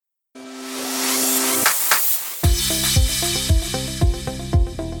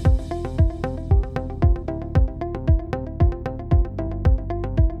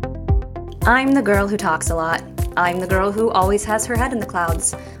I'm the girl who talks a lot. I'm the girl who always has her head in the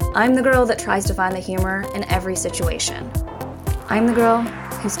clouds. I'm the girl that tries to find the humor in every situation. I'm the girl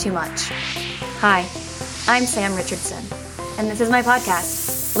who's too much. Hi, I'm Sam Richardson, and this is my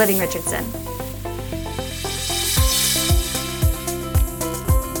podcast, Living Richardson.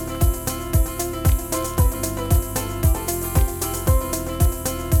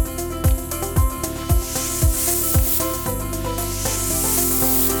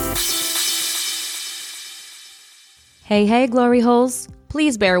 Hey, glory holes.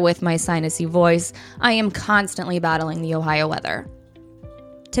 Please bear with my sinusy voice. I am constantly battling the Ohio weather.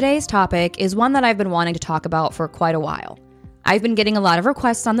 Today's topic is one that I've been wanting to talk about for quite a while. I've been getting a lot of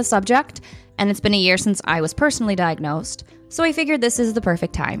requests on the subject, and it's been a year since I was personally diagnosed, so I figured this is the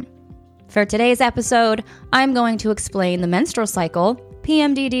perfect time. For today's episode, I'm going to explain the menstrual cycle,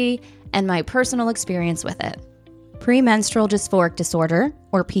 PMDD, and my personal experience with it. Premenstrual dysphoric disorder,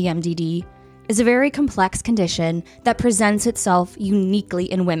 or PMDD, is a very complex condition that presents itself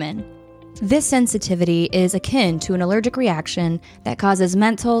uniquely in women. This sensitivity is akin to an allergic reaction that causes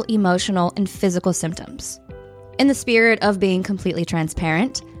mental, emotional, and physical symptoms. In the spirit of being completely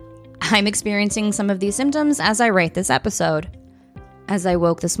transparent, I'm experiencing some of these symptoms as I write this episode. As I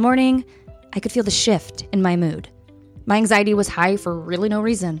woke this morning, I could feel the shift in my mood. My anxiety was high for really no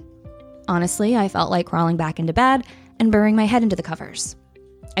reason. Honestly, I felt like crawling back into bed and burying my head into the covers.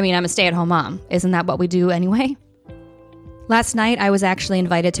 I mean, I'm a stay-at-home mom. Isn't that what we do anyway? Last night, I was actually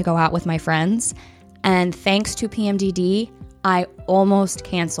invited to go out with my friends, and thanks to PMDD, I almost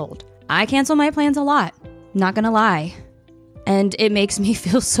canceled. I cancel my plans a lot, not gonna lie. And it makes me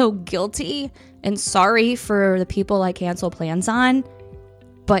feel so guilty and sorry for the people I cancel plans on,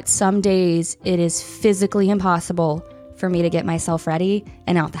 but some days it is physically impossible for me to get myself ready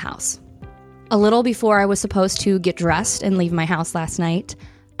and out the house. A little before I was supposed to get dressed and leave my house last night,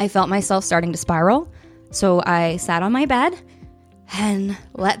 I felt myself starting to spiral, so I sat on my bed and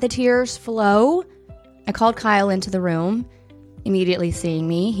let the tears flow. I called Kyle into the room. Immediately seeing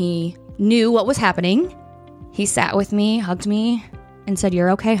me, he knew what was happening. He sat with me, hugged me, and said,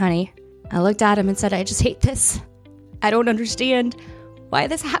 "You're okay, honey." I looked at him and said, "I just hate this. I don't understand why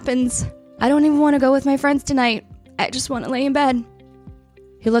this happens. I don't even want to go with my friends tonight. I just want to lay in bed."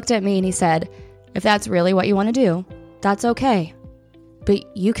 He looked at me and he said, "If that's really what you want to do, that's okay.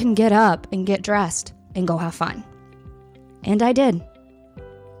 But you can get up and get dressed and go have fun." And I did.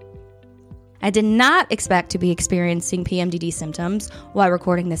 I did not expect to be experiencing PMDD symptoms while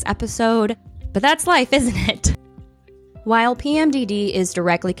recording this episode, but that's life, isn't it? While PMDD is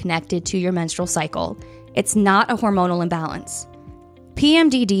directly connected to your menstrual cycle, it's not a hormonal imbalance.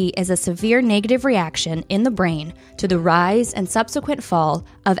 PMDD is a severe negative reaction in the brain to the rise and subsequent fall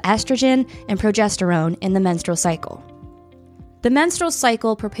of estrogen and progesterone in the menstrual cycle. The menstrual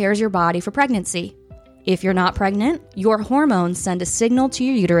cycle prepares your body for pregnancy. If you're not pregnant, your hormones send a signal to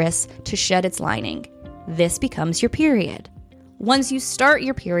your uterus to shed its lining. This becomes your period. Once you start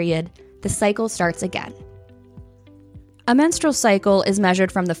your period, the cycle starts again. A menstrual cycle is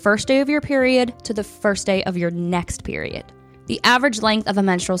measured from the first day of your period to the first day of your next period. The average length of a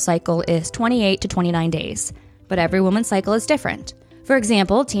menstrual cycle is 28 to 29 days, but every woman's cycle is different. For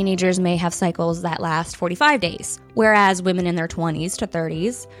example, teenagers may have cycles that last 45 days, whereas women in their 20s to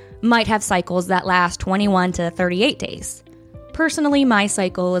 30s might have cycles that last 21 to 38 days. Personally, my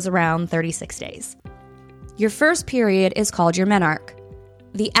cycle is around 36 days. Your first period is called your menarche.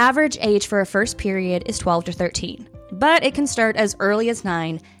 The average age for a first period is 12 to 13, but it can start as early as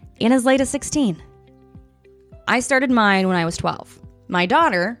 9 and as late as 16. I started mine when I was 12. My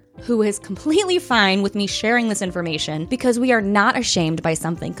daughter, who is completely fine with me sharing this information because we are not ashamed by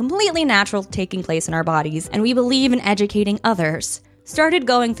something completely natural taking place in our bodies and we believe in educating others, started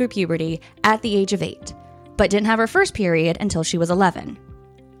going through puberty at the age of 8, but didn't have her first period until she was 11.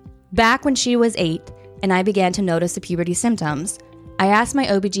 Back when she was 8 and I began to notice the puberty symptoms, I asked my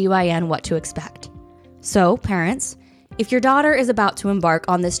OBGYN what to expect. So, parents, if your daughter is about to embark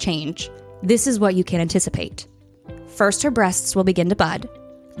on this change, this is what you can anticipate. First, her breasts will begin to bud.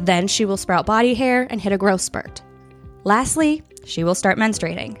 Then she will sprout body hair and hit a growth spurt. Lastly, she will start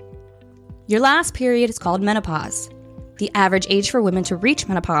menstruating. Your last period is called menopause. The average age for women to reach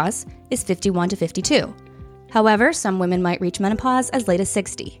menopause is 51 to 52. However, some women might reach menopause as late as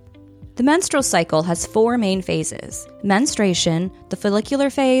 60. The menstrual cycle has 4 main phases: menstruation, the follicular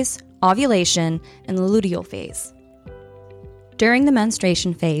phase, ovulation, and the luteal phase. During the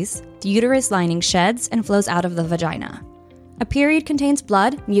menstruation phase, the uterus lining sheds and flows out of the vagina. A period contains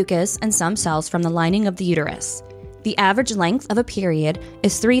blood, mucus, and some cells from the lining of the uterus. The average length of a period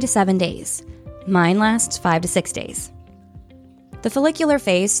is 3 to 7 days. Mine lasts 5 to 6 days. The follicular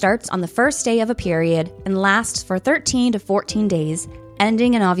phase starts on the first day of a period and lasts for 13 to 14 days,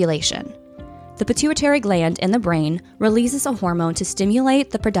 ending in ovulation. The pituitary gland in the brain releases a hormone to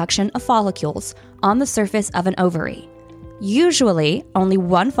stimulate the production of follicles on the surface of an ovary. Usually, only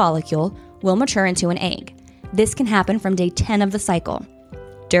one follicle will mature into an egg. This can happen from day 10 of the cycle.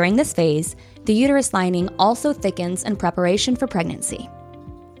 During this phase, the uterus lining also thickens in preparation for pregnancy.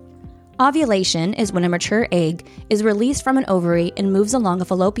 Ovulation is when a mature egg is released from an ovary and moves along a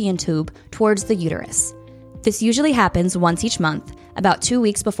fallopian tube towards the uterus. This usually happens once each month, about 2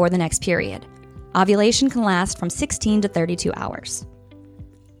 weeks before the next period. Ovulation can last from 16 to 32 hours.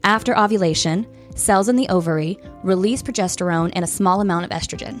 After ovulation, cells in the ovary release progesterone and a small amount of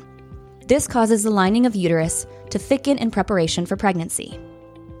estrogen. This causes the lining of uterus to thicken in preparation for pregnancy.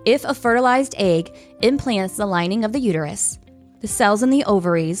 If a fertilized egg implants the lining of the uterus, the cells in the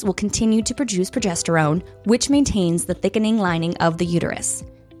ovaries will continue to produce progesterone, which maintains the thickening lining of the uterus.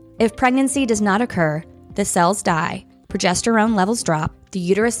 If pregnancy does not occur, the cells die, progesterone levels drop, the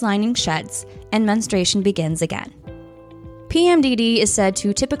uterus lining sheds, and menstruation begins again. PMDD is said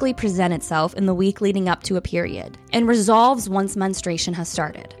to typically present itself in the week leading up to a period and resolves once menstruation has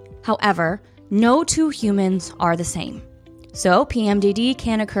started. However, no two humans are the same, so PMDD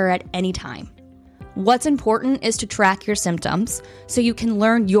can occur at any time. What's important is to track your symptoms so you can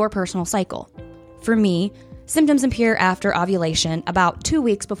learn your personal cycle. For me, symptoms appear after ovulation about 2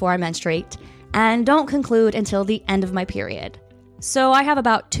 weeks before I menstruate and don't conclude until the end of my period. So I have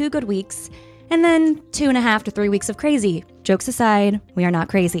about 2 good weeks and then 2.5 to 3 weeks of crazy. Jokes aside, we are not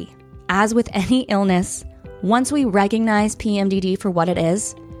crazy. As with any illness, once we recognize PMDD for what it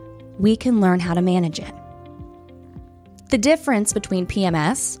is, we can learn how to manage it. The difference between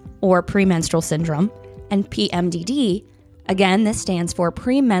PMS, or premenstrual syndrome, and PMDD, again, this stands for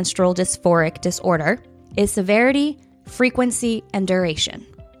premenstrual dysphoric disorder, is severity, frequency, and duration.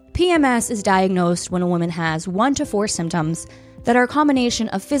 PMS is diagnosed when a woman has 1 to 4 symptoms that are a combination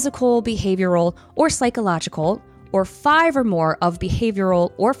of physical, behavioral, or psychological, or 5 or more of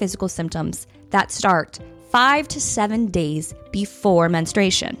behavioral or physical symptoms that start 5 to 7 days before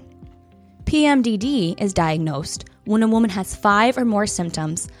menstruation. PMDD is diagnosed when a woman has 5 or more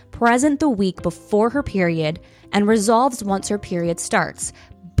symptoms present the week before her period and resolves once her period starts.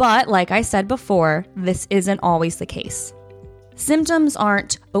 But like I said before, this isn't always the case. Symptoms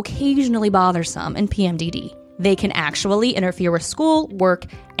aren't occasionally bothersome in PMDD. They can actually interfere with school, work,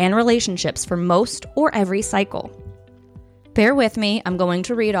 and relationships for most or every cycle. Bear with me, I'm going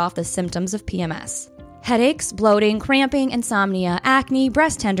to read off the symptoms of PMS. Headaches, bloating, cramping, insomnia, acne,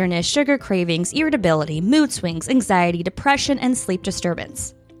 breast tenderness, sugar cravings, irritability, mood swings, anxiety, depression, and sleep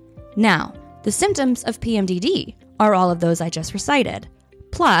disturbance. Now, the symptoms of PMDD are all of those I just recited,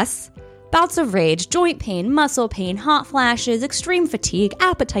 plus bouts of rage, joint pain, muscle pain, hot flashes, extreme fatigue,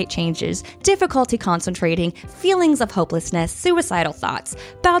 appetite changes, difficulty concentrating, feelings of hopelessness, suicidal thoughts,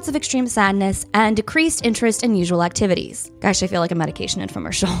 bouts of extreme sadness, and decreased interest in usual activities. Gosh, I feel like a medication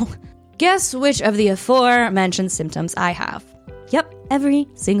infomercial. Guess which of the aforementioned symptoms I have? Yep, every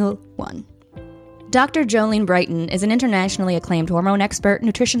single one. Dr. Jolene Brighton is an internationally acclaimed hormone expert,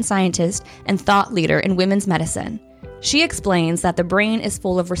 nutrition scientist, and thought leader in women's medicine. She explains that the brain is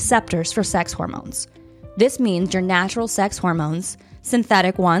full of receptors for sex hormones. This means your natural sex hormones,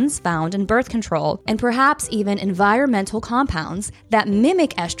 synthetic ones found in birth control, and perhaps even environmental compounds that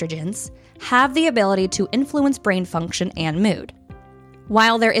mimic estrogens, have the ability to influence brain function and mood.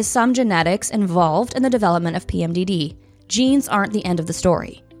 While there is some genetics involved in the development of PMDD, genes aren't the end of the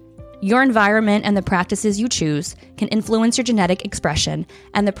story. Your environment and the practices you choose can influence your genetic expression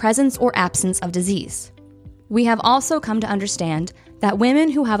and the presence or absence of disease. We have also come to understand that women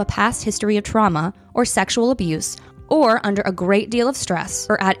who have a past history of trauma or sexual abuse or under a great deal of stress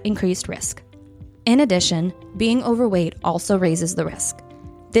are at increased risk. In addition, being overweight also raises the risk.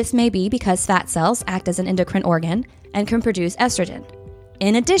 This may be because fat cells act as an endocrine organ and can produce estrogen.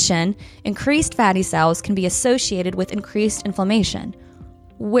 In addition, increased fatty cells can be associated with increased inflammation,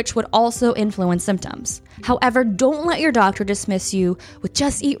 which would also influence symptoms. However, don't let your doctor dismiss you with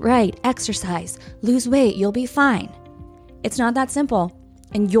just eat right, exercise, lose weight, you'll be fine. It's not that simple,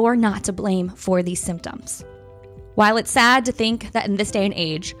 and you're not to blame for these symptoms. While it's sad to think that in this day and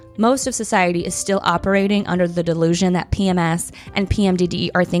age, most of society is still operating under the delusion that PMS and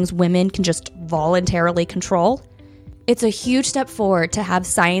PMDD are things women can just voluntarily control, it's a huge step forward to have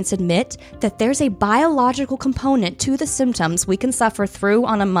science admit that there's a biological component to the symptoms we can suffer through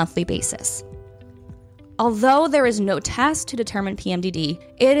on a monthly basis. Although there is no test to determine PMDD,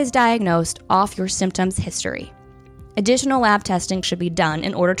 it is diagnosed off your symptoms history. Additional lab testing should be done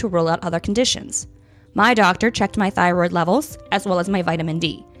in order to rule out other conditions. My doctor checked my thyroid levels as well as my vitamin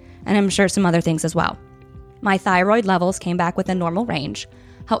D, and I'm sure some other things as well. My thyroid levels came back within normal range.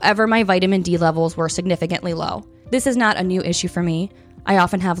 However, my vitamin D levels were significantly low. This is not a new issue for me. I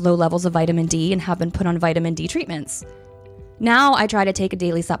often have low levels of vitamin D and have been put on vitamin D treatments. Now I try to take a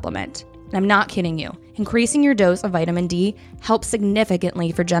daily supplement. And I'm not kidding you. Increasing your dose of vitamin D helps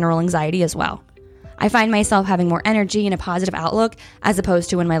significantly for general anxiety as well. I find myself having more energy and a positive outlook as opposed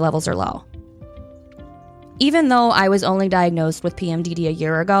to when my levels are low. Even though I was only diagnosed with PMDD a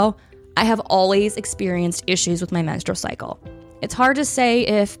year ago, I have always experienced issues with my menstrual cycle. It's hard to say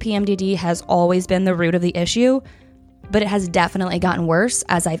if PMDD has always been the root of the issue, but it has definitely gotten worse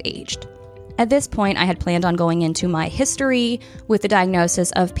as I've aged. At this point, I had planned on going into my history with the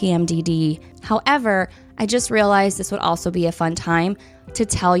diagnosis of PMDD. However, I just realized this would also be a fun time to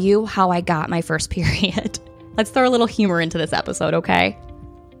tell you how I got my first period. Let's throw a little humor into this episode, okay?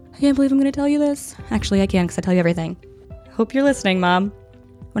 I can't believe I'm going to tell you this. Actually, I can because I tell you everything. Hope you're listening, Mom.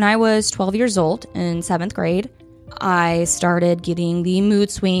 When I was 12 years old in 7th grade, I started getting the mood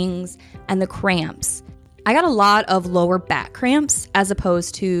swings and the cramps. I got a lot of lower back cramps as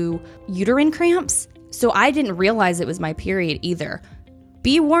opposed to uterine cramps, so I didn't realize it was my period either.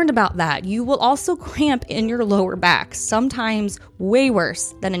 Be warned about that. You will also cramp in your lower back, sometimes way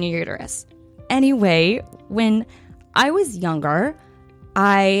worse than in your uterus. Anyway, when I was younger,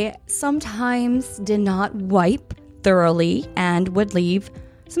 I sometimes did not wipe thoroughly and would leave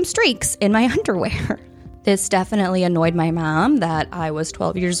some streaks in my underwear. This definitely annoyed my mom that I was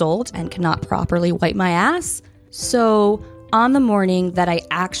 12 years old and could not properly wipe my ass. So on the morning that I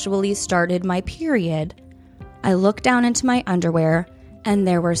actually started my period, I looked down into my underwear and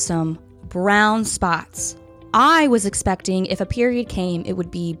there were some brown spots. I was expecting if a period came, it would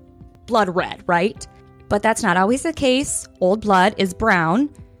be blood red, right? But that's not always the case. Old blood is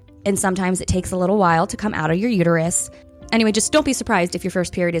brown, and sometimes it takes a little while to come out of your uterus. Anyway, just don't be surprised if your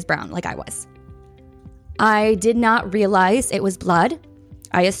first period is brown, like I was. I did not realize it was blood.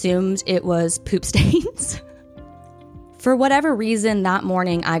 I assumed it was poop stains. For whatever reason, that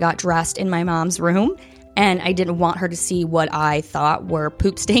morning I got dressed in my mom's room, and I didn't want her to see what I thought were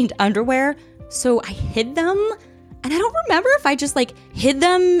poop-stained underwear, so I hid them. And I don't remember if I just hid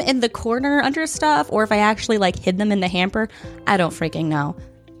them in the corner under stuff or if I actually hid them in the hamper. I don't freaking know.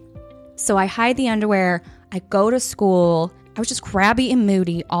 So I hide the underwear. I go to school. I was just crabby and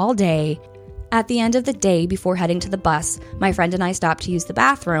moody all day. At the end of the day, before heading to the bus, my friend and I stopped to use the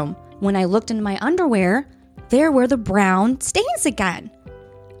bathroom. When I looked into my underwear, there were the brown stains again.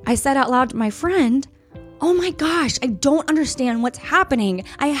 I said out loud to my friend, "Oh my gosh, I don't understand what's happening.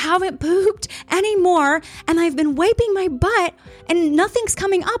 I haven't pooped anymore, and I've been wiping my butt, and nothing's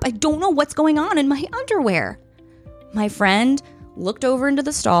coming up. I don't know what's going on in my underwear." My friend looked over into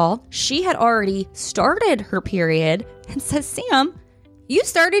the stall. She had already started her period and says, "Sam, you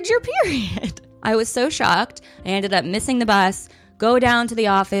started your period." I was so shocked. I ended up missing the bus, go down to the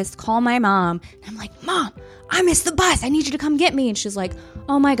office, call my mom. And I'm like, "Mom, I missed the bus. I need you to come get me." And she's like,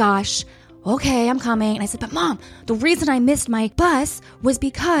 "Oh my gosh. Okay, I'm coming." And I said, "But Mom, the reason I missed my bus was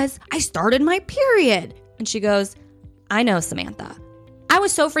because I started my period." And she goes, "I know, Samantha." I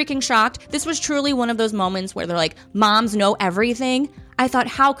was so freaking shocked. This was truly one of those moments where they're like, moms know everything. I thought,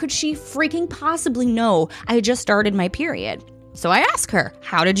 how could she freaking possibly know I had just started my period? So I asked her,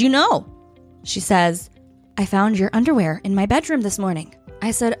 "How did you know?" She says, "I found your underwear in my bedroom this morning."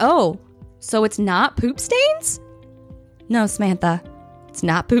 I said, "Oh, so it's not poop stains?" "No, Samantha. It's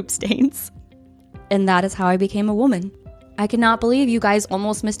not poop stains." And that is how I became a woman. I cannot believe you guys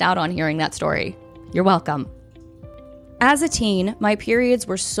almost missed out on hearing that story. You're welcome. As a teen, my periods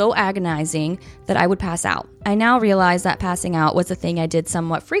were so agonizing that I would pass out. I now realize that passing out was a thing I did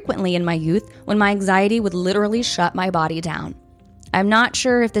somewhat frequently in my youth when my anxiety would literally shut my body down. I'm not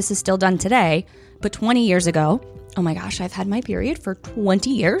sure if this is still done today, but 20 years ago, oh my gosh, I've had my period for 20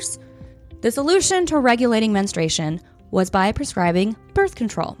 years. The solution to regulating menstruation was by prescribing birth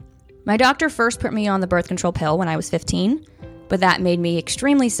control. My doctor first put me on the birth control pill when I was 15, but that made me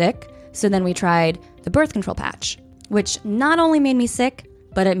extremely sick, so then we tried the birth control patch, which not only made me sick,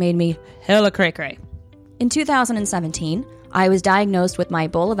 but it made me hella cray-cray. In 2017, I was diagnosed with my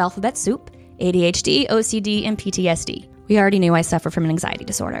bowl of alphabet soup, ADHD, OCD, and PTSD. We already knew I suffer from an anxiety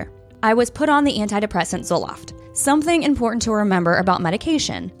disorder. I was put on the antidepressant Zoloft. Something important to remember about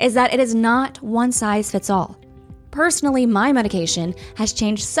medication is that it is not one size fits all. Personally, my medication has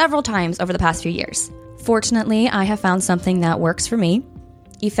changed several times over the past few years. Fortunately, I have found something that works for me,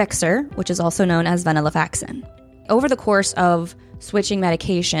 Effixor, which is also known as venlafaxine. Over the course of switching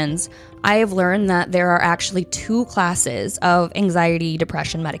medications, I have learned that there are actually two classes of anxiety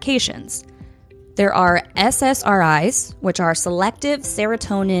depression medications. There are SSRIs, which are selective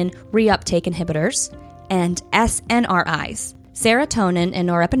serotonin reuptake inhibitors, and SNRIs, serotonin and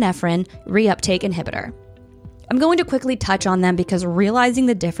norepinephrine reuptake inhibitor. I'm going to quickly touch on them because realizing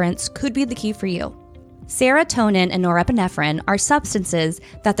the difference could be the key for you. Serotonin and norepinephrine are substances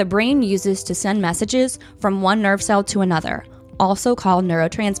that the brain uses to send messages from one nerve cell to another, also called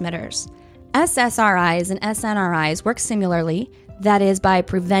neurotransmitters. SSRIs and SNRIs work similarly, that is, by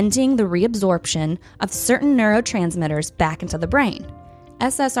preventing the reabsorption of certain neurotransmitters back into the brain.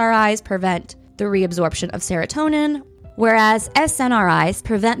 SSRIs prevent the reabsorption of serotonin, whereas SNRIs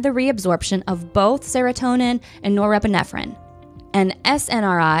prevent the reabsorption of both serotonin and norepinephrine. An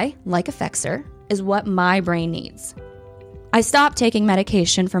SNRI, like Effexor, is what my brain needs. I stopped taking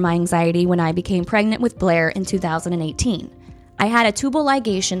medication for my anxiety when I became pregnant with Blair in 2018. I had a tubal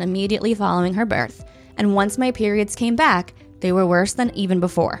ligation immediately following her birth, and once my periods came back, they were worse than even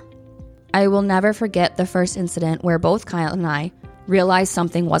before. I will never forget the first incident where both Kyle and I realized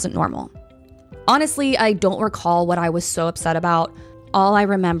something wasn't normal. Honestly, I don't recall what I was so upset about. All I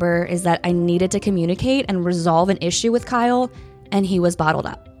remember is that I needed to communicate and resolve an issue with Kyle, and he was bottled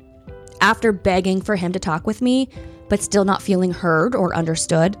up. After begging for him to talk with me, but still not feeling heard or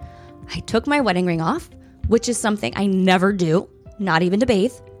understood, I took my wedding ring off, which is something I never do, not even to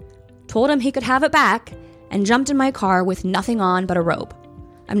bathe, told him he could have it back, and jumped in my car with nothing on but a robe.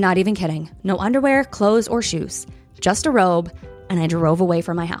 I'm not even kidding. No underwear, clothes, or shoes. Just a robe, and I drove away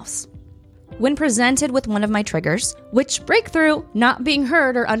from my house. When presented with one of my triggers, which breakthrough, not being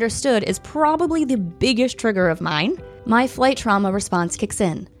heard or understood, is probably the biggest trigger of mine, my flight trauma response kicks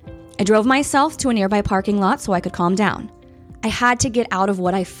in. I drove myself to a nearby parking lot so I could calm down. I had to get out of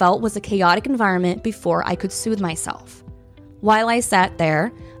what I felt was a chaotic environment before I could soothe myself. While I sat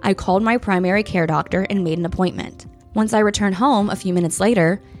there, I called my primary care doctor and made an appointment. Once I returned home a few minutes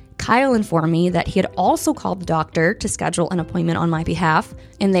later, Kyle informed me that he had also called the doctor to schedule an appointment on my behalf,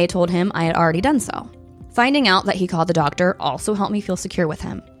 and they told him I had already done so. Finding out that he called the doctor also helped me feel secure with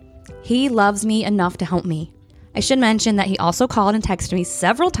him. He loves me enough to help me. I should mention that he also called and texted me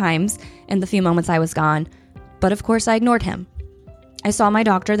several times in the few moments I was gone, but of course I ignored him. I saw my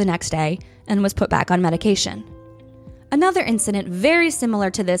doctor the next day and was put back on medication. Another incident very similar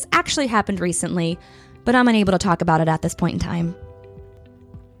to this actually happened recently, but I'm unable to talk about it at this point in time.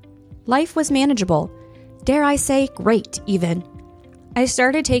 Life was manageable. Dare I say, great, even. I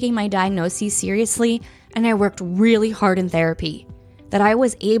started taking my diagnoses seriously, and I worked really hard in therapy, that I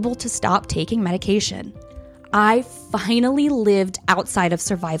was able to stop taking medication. I finally lived outside of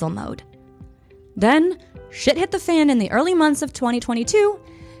survival mode. Then, shit hit the fan in the early months of 2022,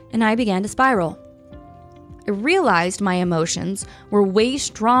 and I began to spiral. I realized my emotions were way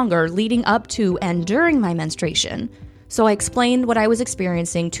stronger leading up to and during my menstruation, so I explained what I was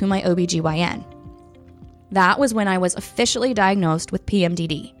experiencing to my OBGYN. That was when I was officially diagnosed with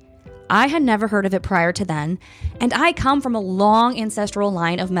PMDD. I had never heard of it prior to then, and I come from a long ancestral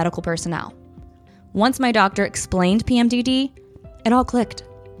line of medical personnel. Once my doctor explained PMDD, it all clicked.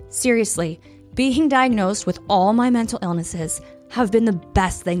 Seriously, being diagnosed with all my mental illnesses have been the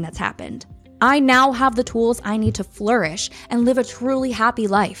best thing that's happened. I now have the tools I need to flourish and live a truly happy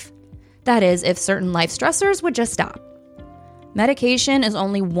life. That is, if certain life stressors would just stop. Medication is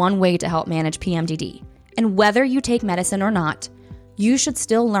only one way to help manage PMDD, and whether you take medicine or not, you should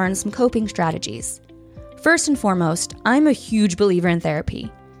still learn some coping strategies. First and foremost, I'm a huge believer in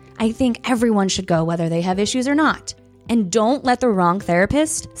therapy. I think everyone should go whether they have issues or not. And don't let the wrong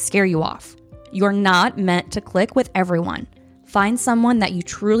therapist scare you off. You're not meant to click with everyone. Find someone that you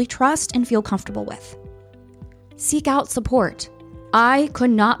truly trust and feel comfortable with. Seek out support. I could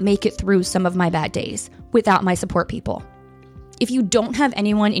not make it through some of my bad days without my support people. If you don't have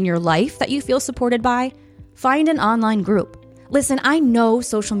anyone in your life that you feel supported by, find an online group. Listen, I know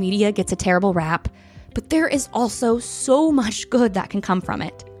social media gets a terrible rap, but there is also so much good that can come from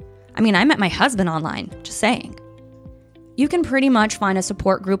it. I mean, I met my husband online, just saying. You can pretty much find a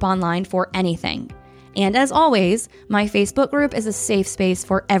support group online for anything. And as always, my Facebook group is a safe space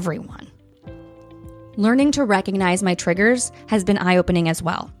for everyone. Learning to recognize my triggers has been eye-opening as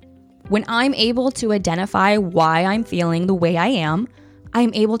well. When I'm able to identify why I'm feeling the way I am,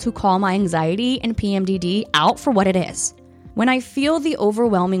 I'm able to call my anxiety and PMDD out for what it is. When I feel the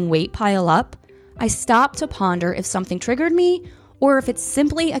overwhelming weight pile up, I stop to ponder if something triggered me or if it's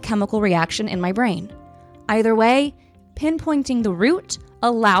simply a chemical reaction in my brain. Either way, pinpointing the root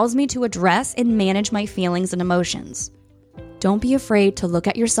allows me to address and manage my feelings and emotions. Don't be afraid to look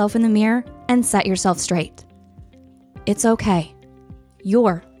at yourself in the mirror and set yourself straight. It's okay.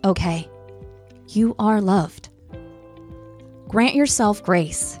 You're okay. You are loved. Grant yourself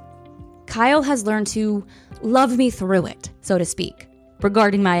grace. Kyle has learned to love me through it, so to speak,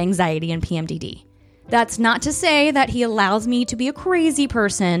 regarding my anxiety and PMDD. That's not to say that he allows me to be a crazy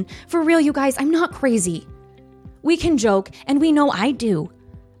person. For real, you guys, I'm not crazy. We can joke, and we know I do.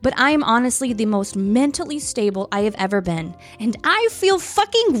 But I am honestly the most mentally stable I have ever been, and I feel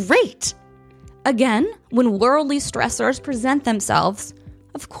fucking great. Again, when worldly stressors present themselves,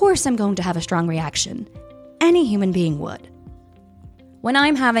 of course I'm going to have a strong reaction. Any human being would. When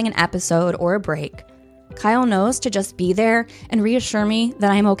I'm having an episode or a break, Kyle knows to just be there and reassure me that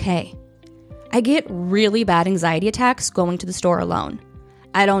I'm okay. I get really bad anxiety attacks going to the store alone.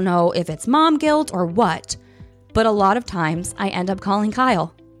 I don't know if it's mom guilt or what, but a lot of times I end up calling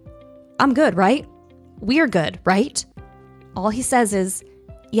Kyle. I'm good, right? We're good, right? All he says is,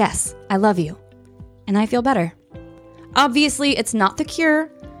 yes, I love you. And I feel better. Obviously, it's not the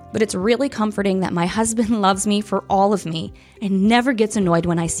cure, but it's really comforting that my husband loves me for all of me and never gets annoyed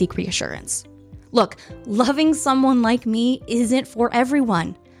when I seek reassurance. Look, loving someone like me isn't for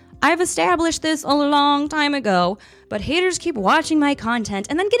everyone. I've established this a long time ago, but haters keep watching my content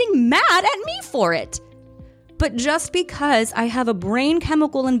and then getting mad at me for it. But just because I have a brain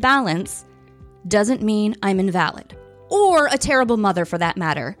chemical imbalance doesn't mean I'm invalid. Or a terrible mother for that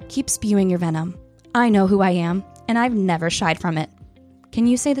matter. Keep spewing your venom. I know who I am, and I've never shied from it. Can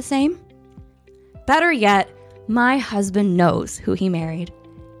you say the same? Better yet, my husband knows who he married.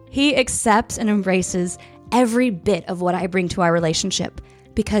 He accepts and embraces every bit of what I bring to our relationship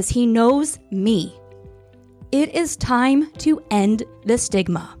because he knows me. It is time to end the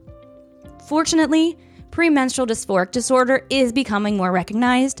stigma. Fortunately, premenstrual dysphoric disorder is becoming more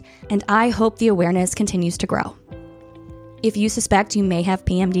recognized, and I hope the awareness continues to grow. If you suspect you may have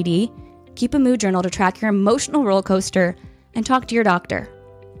PMDD, keep a mood journal to track your emotional roller coaster and talk to your doctor.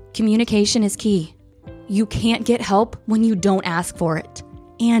 Communication is key. You can't get help when you don't ask for it,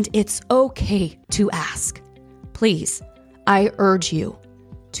 and it's okay to ask. Please, I urge you.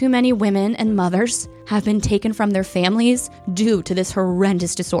 Too many women and mothers have been taken from their families due to this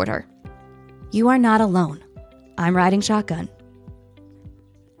horrendous disorder. You are not alone. I'm riding shotgun.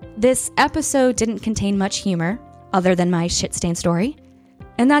 This episode didn't contain much humor other than my shit-stained story,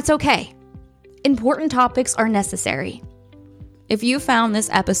 and that's okay. Important topics are necessary. If you found this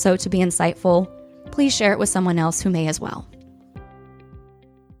episode to be insightful, please share it with someone else who may as well.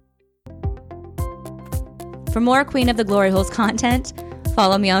 For more Queen of the Glory Holes content,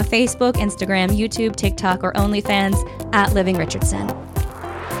 follow me on Facebook, Instagram, YouTube, TikTok, or OnlyFans @Living Richardson.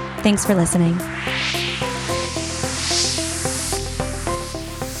 Thanks for listening.